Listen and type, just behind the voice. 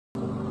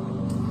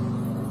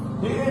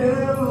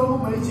Yeah, hello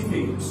matey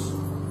peeps.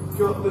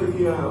 Got the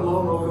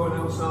lawnmower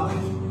going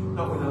outside.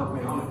 Not without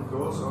me on it, of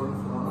course, or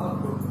anything like that,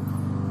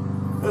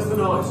 but that's the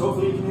noise.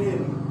 Hopefully you can hear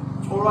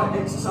me. Alright,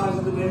 exercise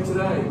of the day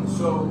today.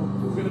 So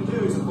what we're going to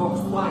do is a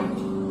box plank.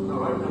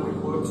 Alright, now we've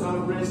worked our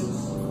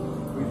wrists.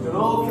 We've done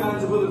all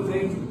kinds of other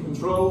things. We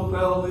control the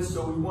pelvis,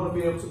 so we want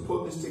to be able to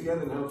put this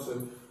together now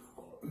to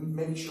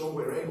make sure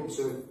we're able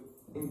to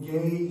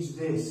engage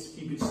this,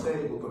 keep it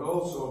stable, but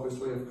also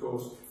obviously, of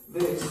course,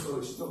 this, so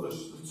it's not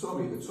just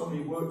the tummy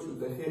works with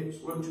the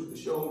hips, works with the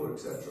shoulder,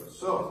 etc.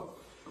 So,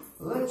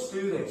 let's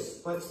do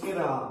this. Let's get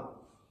our,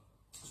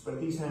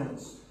 spread these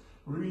hands,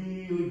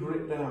 really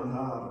grip down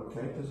hard,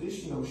 okay?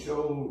 Position those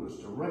shoulders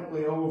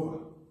directly over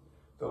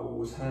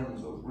those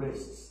hands, those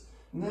wrists.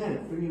 And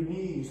then, bring your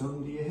knees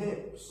under your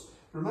hips.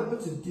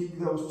 Remember to dig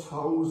those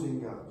toes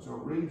in, guys. So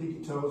really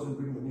dig your toes and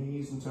bring the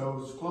knees and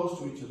toes as close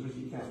to each other as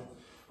you can.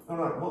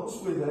 Alright, once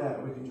we're there,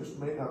 we can just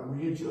make that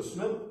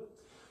readjustment.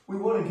 We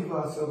want to give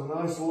ourselves a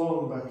nice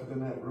long back of the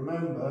neck.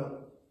 Remember,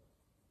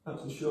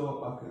 that's a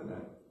short back of the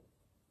neck.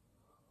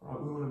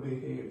 Alright, we want to be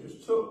here.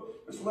 Just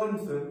tuck, just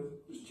lengthen,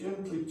 just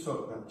gently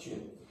tuck that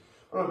chin.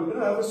 Alright, we're going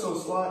to ever so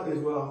slightly as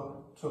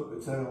well tuck the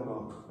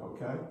tailbone,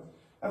 okay?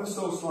 Ever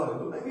so slightly,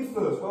 but maybe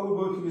first, while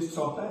we're working this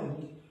top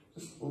end,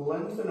 just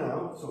lengthen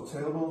out, so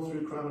tailbone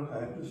through crown of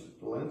head, just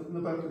lengthen the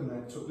back of the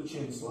neck, tuck the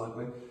chin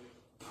slightly,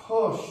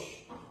 push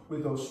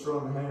with those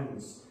strong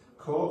hands.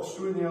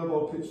 Corkscrew the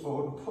elbow pits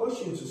forward and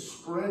push in to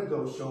spread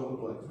those shoulder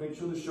blades. Make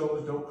sure the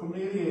shoulders don't come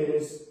near the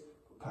ears,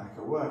 but pack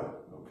away,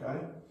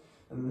 okay?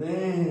 And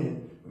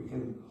then we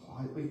can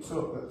lightly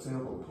tuck that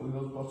tailbone, pulling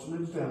those bottom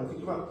ribs down.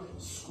 Think about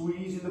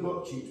squeezing the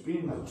butt cheeks,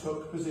 being in that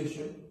tuck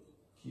position.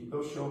 Keep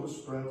those shoulders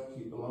spread,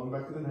 keep the long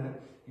back of the neck,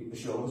 keep the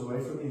shoulders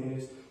away from the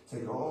ears.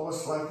 Take all the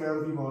slack out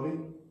of your body.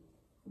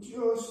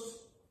 Just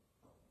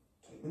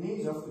take the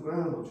knees off the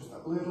ground, just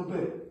that little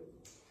bit.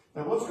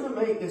 Now what's going to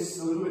make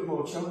this a little bit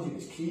more challenging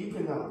is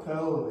keeping that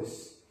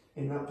pelvis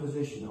in that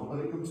position. Don't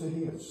let it come to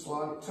here.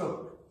 Slight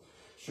tuck.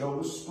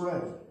 Shoulders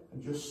spread.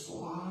 And just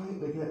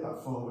slightly get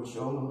that forward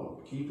shoulder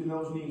lock. Keeping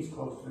those knees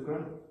close to the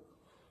ground.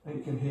 And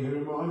you can hear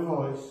in my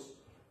voice.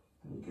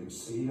 And you can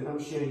see that I'm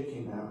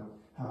shaking now.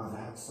 How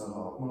that's a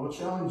lot more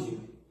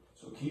challenging.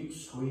 So keep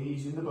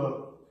squeezing the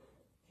butt.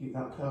 Keep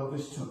that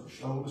pelvis tucked.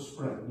 Shoulders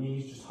spread.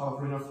 Knees just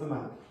hovering off the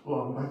mat.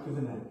 Long back of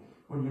the neck.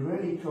 When you're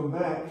ready, come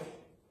back.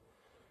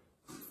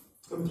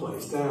 And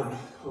place down,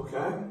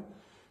 okay?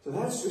 So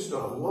that's just a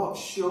lot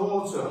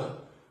shorter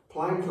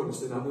plank,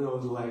 obviously, than having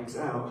those legs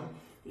out.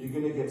 You're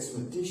going to get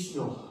some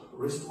additional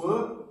wrist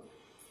work,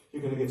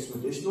 you're going to get some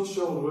additional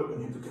shoulder work,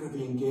 and you're going to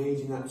be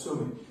engaging that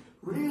tummy.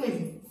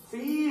 Really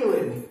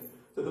feeling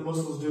that the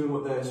muscles doing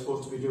what they're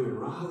supposed to be doing,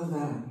 rather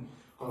than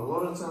what a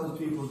lot of times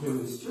people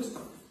do is just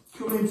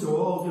come into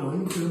all,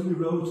 internally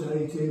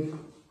rotated,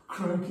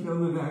 cranking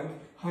on the neck,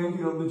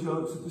 hanging on the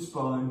joints of the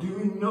spine,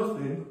 doing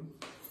nothing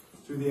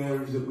through the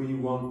areas that we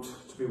want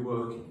to be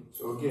working.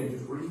 So again,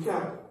 just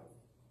recap.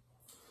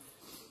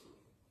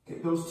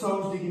 Get those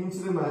toes digging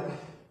into the mat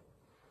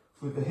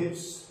with the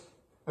hips,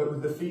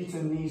 with the feet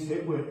and knees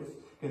hip width.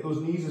 Get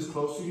those knees as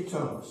close to your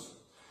toes.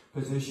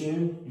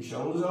 Position your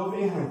shoulders over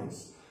your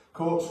hands.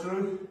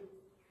 Corkscrew.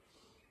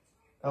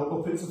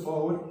 Elbow pits are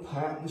forward.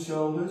 Pat the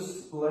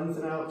shoulders.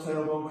 Lengthen out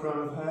tailbone,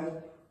 crown of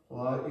head.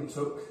 Lightly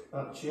tuck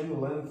that chin,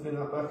 lengthening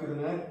that back of the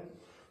neck.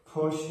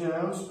 Push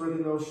down,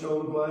 spreading those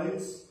shoulder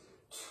blades.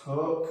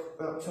 Tuck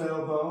that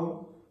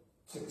tailbone,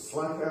 take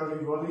slack out of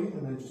your body,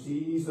 and then just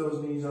ease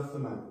those knees off the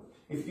mat.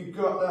 If you've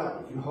got that,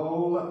 you can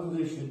hold that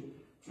position,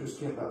 just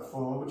get that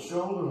forward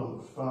shoulder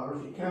lock as far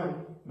as you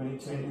can,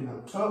 maintaining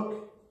that tuck,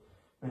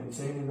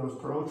 maintaining those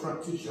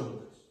protracted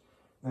shoulders.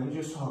 Then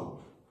just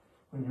hold.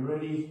 When you're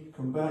ready,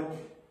 come back,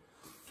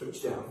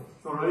 touch down.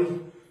 Alright,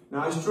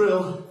 nice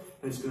drill,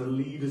 and it's going to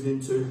lead us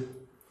into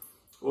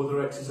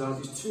other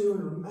exercises too.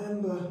 And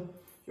remember,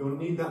 you don't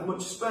need that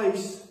much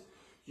space.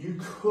 You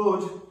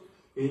could,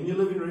 in your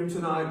living room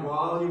tonight,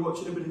 while you're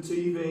watching a bit of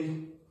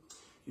TV,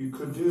 you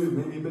could do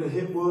maybe a bit of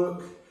hip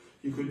work,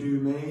 you could do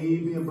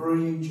maybe a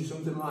bridge or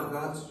something like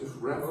that, so just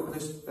wrap up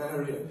this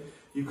area.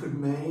 You could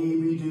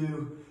maybe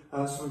do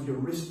some of your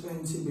wrist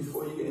fencing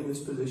before you get in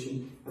this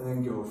position, and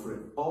then go for it.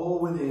 All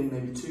within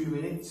maybe 2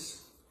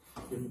 minutes,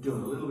 you've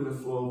done a little bit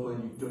of floor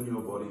play, you've done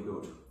your body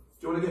good. Do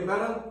you want to get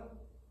better?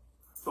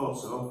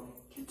 Thought so.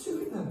 Get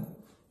to it then.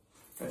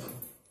 Okay.